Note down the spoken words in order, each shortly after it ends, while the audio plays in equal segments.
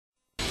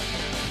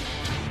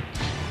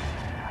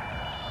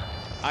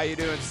How you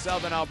doing,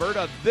 Southern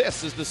Alberta?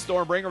 This is the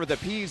Stormbringer with the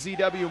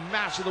PZW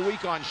Match of the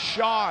Week on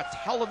Shaw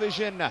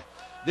Television.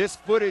 This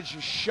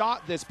footage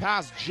shot this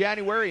past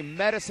January,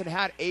 Medicine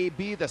Hat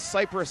AB, the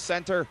Cypress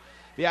Center.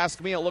 If you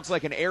ask me, it looks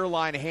like an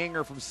airline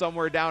hangar from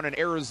somewhere down in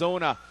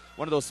Arizona.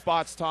 One of those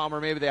spots, Tom,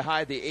 or maybe they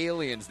hide the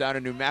aliens down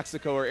in New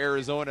Mexico or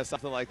Arizona,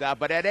 something like that.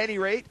 But at any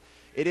rate,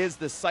 it is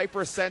the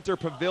Cypress Center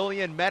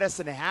Pavilion,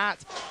 Medicine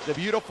Hat, the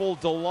beautiful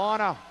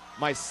Dilauna,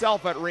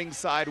 myself at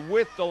ringside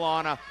with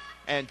Dilauna,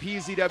 and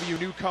PZW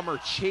newcomer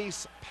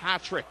Chase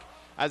Patrick.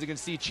 As you can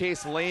see,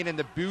 Chase laying in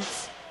the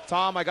boots.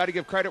 Tom, I got to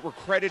give credit where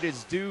credit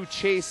is due.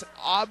 Chase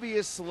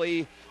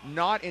obviously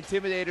not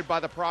intimidated by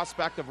the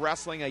prospect of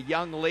wrestling a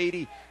young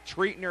lady,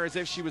 treating her as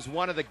if she was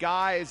one of the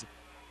guys.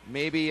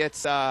 Maybe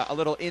it's a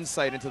little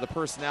insight into the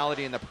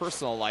personality and the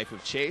personal life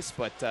of Chase,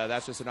 but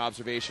that's just an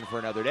observation for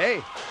another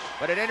day.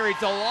 But at any rate,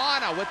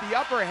 Dilauna with the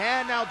upper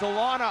hand now.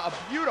 Dilauna, a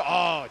beautiful...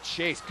 Oh,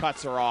 Chase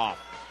cuts her off.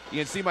 You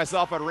can see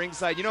myself at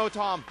ringside. You know,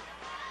 Tom,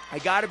 I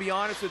got to be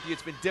honest with you,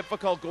 it's been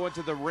difficult going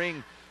to the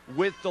ring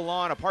with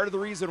Dilauna. Part of the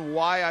reason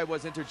why I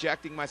was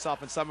interjecting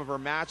myself in some of her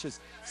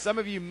matches, some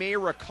of you may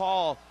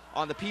recall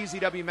on the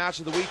PZW Match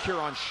of the Week here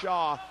on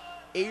Shaw,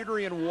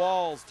 Adrian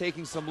Walls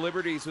taking some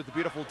liberties with the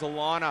beautiful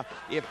Dilauna.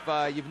 If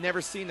you've never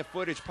seen the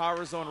footage,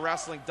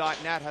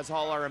 PowerZoneWrestling.net has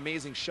all our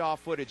amazing Shaw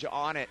footage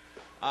on it.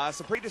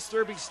 Some pretty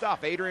disturbing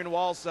stuff. Adrian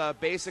Walls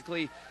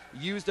basically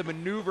used a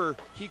maneuver.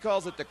 He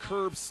calls it the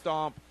curb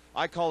stomp.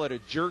 I call it a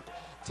jerk,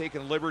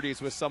 taking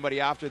liberties with somebody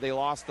after they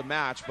lost the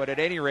match. But at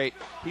any rate,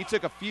 he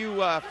took a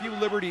few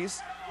liberties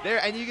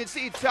there. And you can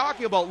see,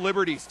 talking about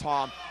liberties,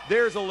 Tom,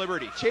 there's a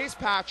liberty. Chase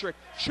Patrick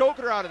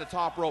choking her out of the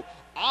top rope.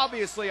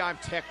 Obviously, I'm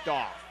ticked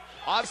off.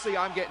 Obviously,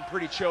 I'm getting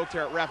pretty choked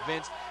here at Ref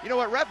Vince. You know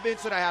what? Ref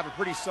Vince and I have a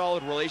pretty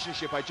solid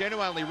relationship. I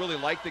genuinely really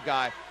like the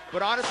guy.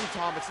 But honestly,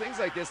 Tom, it's things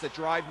like this that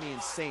drive me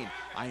insane.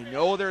 I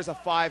know there's a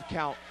 5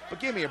 count, but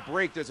give me a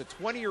break. There's a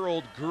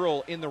 20-year-old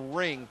girl in the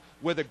ring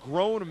with a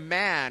grown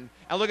man,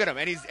 and look at him,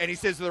 and he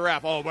says to the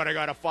ref, "Oh, but I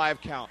got a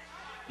 5 count."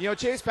 You know,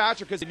 Chase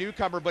Patrick is a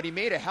newcomer, but he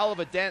made a hell of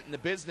a dent in the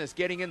business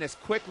getting in this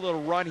quick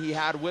little run he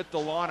had with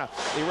Dilauna.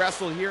 They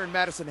wrestled here in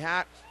Medicine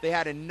Hat. They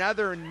had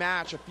another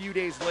match a few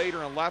days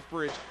later in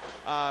Lethbridge.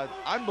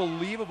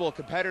 Unbelievable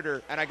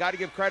competitor, and I got to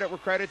give credit where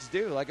credit's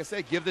due. Like I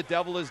said, give the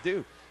devil his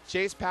due.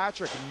 Chase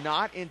Patrick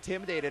not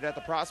intimidated at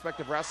the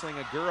prospect of wrestling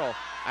a girl,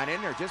 and in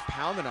there just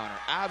pounding on her.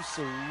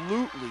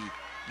 Absolutely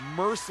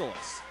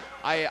merciless.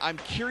 I'm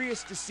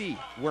curious to see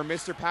where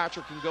Mr.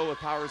 Patrick can go with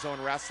Power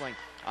Zone Wrestling.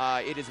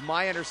 It is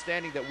my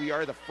understanding that we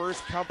are the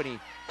first company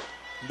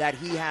that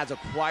he has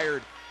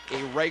acquired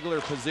a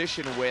regular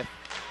position with,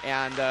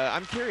 and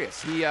I'm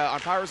curious. He on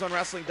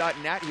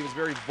PowerZoneWrestling.net, he was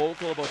very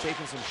vocal about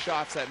taking some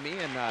shots at me,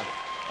 and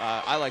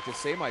I like to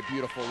say my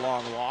beautiful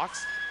long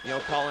locks, you know,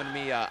 calling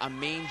me a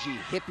mangy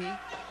hippie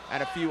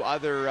and a few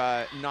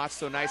other not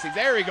so nice things.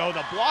 There we go,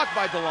 the block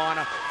by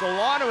Dilauna.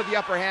 Dilauna with the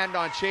upper hand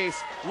on Chase,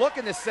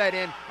 looking to set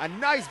in a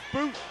nice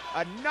boot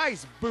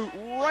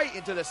right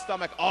into the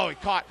stomach. Oh, he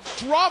caught,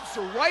 drops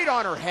her right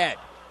on her head.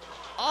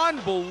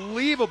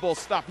 Unbelievable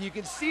stuff. You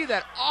can see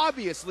that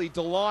obviously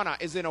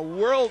Dilauna is in a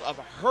world of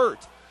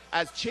hurt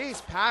as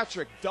Chase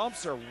Patrick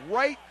dumps her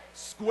right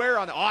square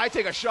on the... Oh, I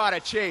take a shot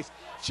at Chase.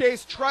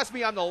 Chase, trust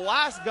me, I'm the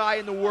last guy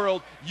in the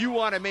world you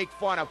want to make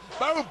fun of.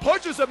 Boom,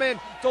 punches him in.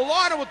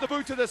 Dilauna with the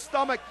boot to the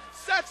stomach,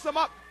 sets him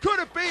up. Could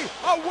it be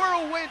a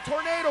whirlwind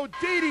tornado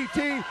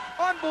DDT?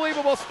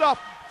 Unbelievable stuff.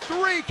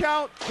 3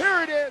 count.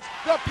 Here it is.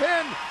 The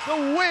pin,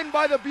 the win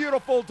by the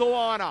beautiful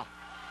Dilauna.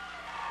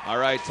 All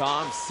right,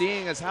 Tom,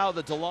 seeing as how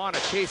the Dilauna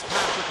Chase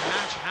Patrick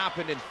match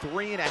happened in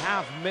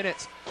 3.5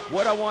 minutes,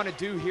 what I want to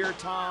do here,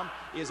 Tom,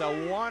 is I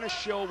want to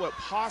show what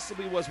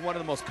possibly was one of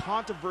the most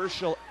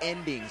controversial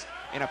endings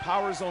in a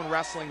Power Zone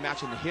Wrestling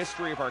match in the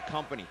history of our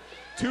company.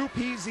 2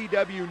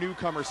 PZW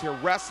newcomers here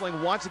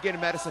wrestling once again in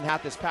Medicine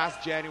Hat this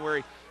past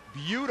January.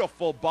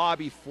 Beautiful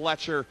Bobby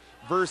Fletcher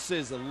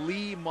versus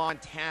Lee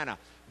Montana.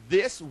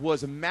 This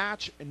was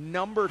match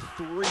number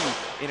 3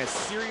 in a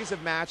series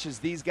of matches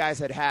these guys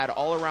had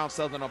all around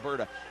Southern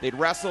Alberta. They'd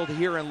wrestled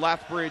here in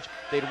Lethbridge.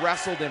 They'd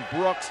wrestled in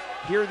Brooks.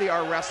 Here they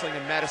are wrestling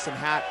in Medicine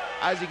Hat.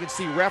 As you can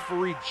see,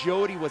 referee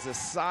Jody was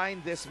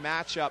assigned this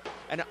matchup.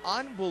 An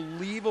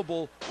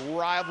unbelievable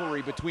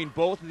rivalry between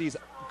both of these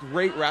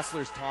great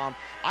wrestlers, Tom.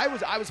 I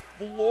was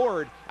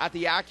floored at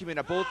the acumen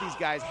that both these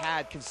guys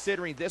had,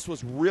 considering this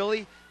was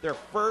really their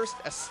first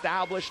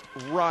established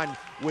run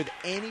with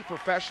any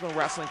professional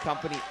wrestling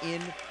company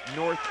in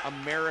North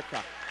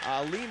America.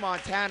 Lee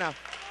Montana,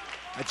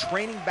 a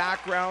training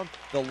background,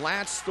 the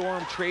Lance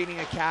Storm Training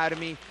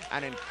Academy,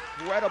 an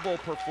incredible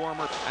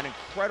performer, an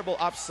incredible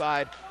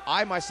upside.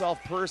 I myself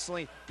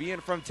personally, being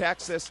from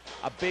Texas,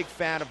 a big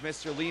fan of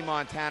Mr. Lee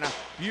Montana.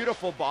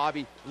 Beautiful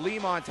Bobby, Lee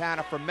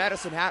Montana from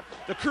Medicine Hat.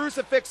 The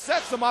crucifix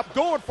sets him up,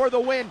 going for the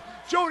win.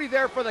 Jody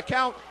there for the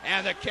count,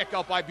 and the kick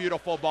out by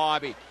Beautiful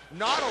Bobby.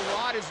 Not a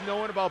lot is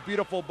known about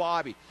Beautiful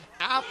Bobby.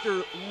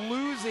 After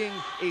losing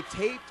a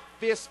taped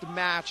fist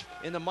match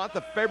in the month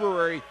of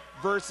February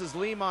versus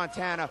Lee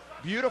Montana,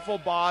 Beautiful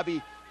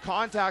Bobby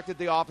contacted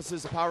the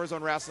offices of Power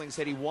Zone Wrestling,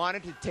 said he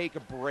wanted to take a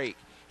break.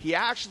 he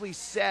actually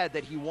said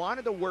that he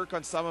wanted to work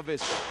on some of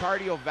his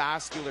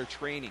cardiovascular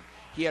training.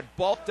 He had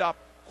bulked up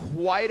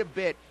quite a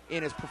bit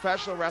in his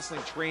professional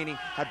wrestling training,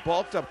 had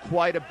bulked up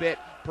quite a bit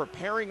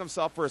preparing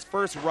himself for his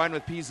first run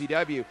with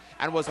PZW,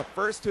 and was the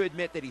first to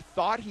admit that he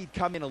thought he'd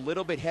come in a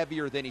little bit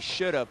heavier than he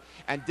should have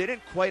and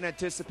didn't quite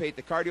anticipate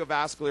the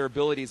cardiovascular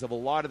abilities of a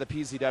lot of the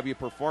PZW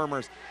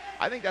performers.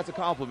 I think that's a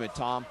compliment,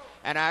 Tom.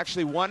 And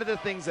actually, one of the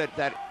things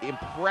that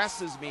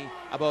impresses me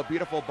about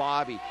Beautiful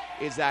Bobby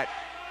is that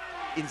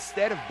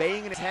instead of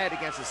banging his head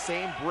against the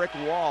same brick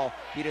wall,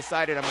 he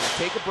decided, I'm going to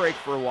take a break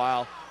for a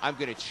while. I'm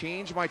going to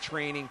change my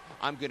training.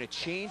 I'm going to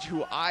change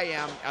who I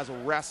am as a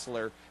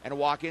wrestler and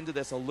walk into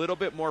this a little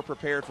bit more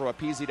prepared for what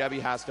PZW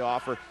has to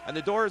offer. And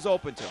the door is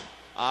open to him.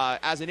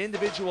 As an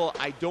individual,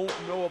 I don't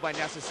know if I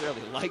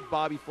necessarily like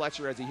Bobby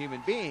Fletcher as a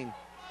human being,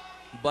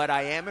 but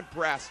I am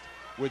impressed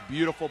with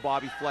Beautiful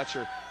Bobby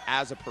Fletcher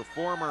as a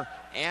performer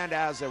and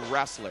as a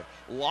wrestler.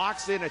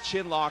 Locks in a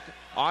chin lock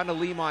on to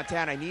Lee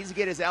Montana. He needs to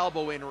get his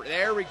elbow in.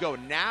 There we go.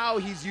 Now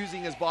he's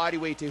using his body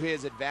weight to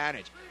his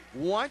advantage.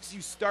 Once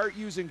you start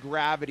using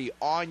gravity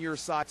on your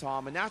side,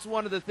 Tom, and that's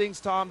one of the things,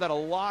 Tom, that a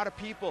lot of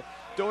people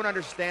don't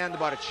understand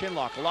about a chin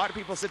lock. A lot of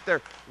people sit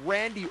there.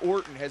 Randy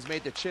Orton has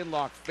made the chin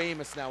lock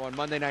famous now on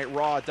Monday Night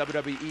Raw,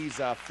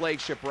 WWE's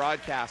flagship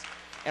broadcast.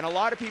 And a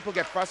lot of people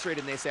get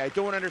frustrated and they say, I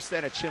don't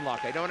understand a chin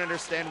lock. I don't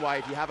understand why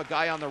if you have a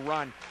guy on the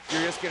run,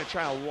 you're just going to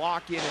try to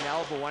lock in an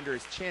elbow under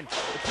his chin.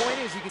 The point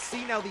is, you can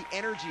see now the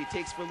energy it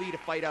takes for Lee to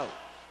fight out.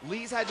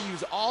 Lee's had to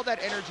use all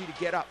that energy to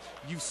get up.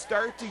 You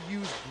start to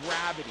use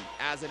gravity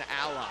as an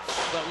ally.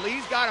 But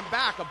Lee's got him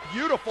back. A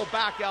beautiful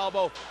back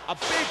elbow, a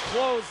big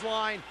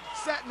clothesline,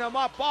 setting him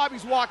up.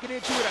 Bobby's walking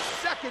into it, a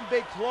second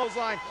big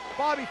clothesline.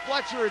 Bobby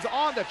Fletcher is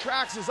on the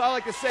tracks, as I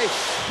like to say.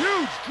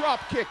 Huge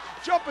drop kick.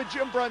 Jumping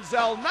Jim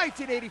Brunzell,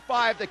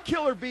 1985, the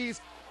Killer Bees.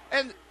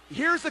 And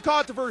here's the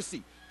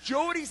controversy.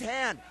 Jody's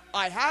hand,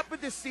 I happen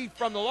to see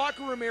from the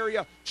locker room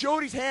area,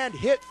 Jody's hand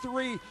hit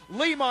 3.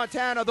 Lee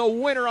Montana, the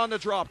winner on the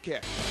drop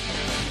kick.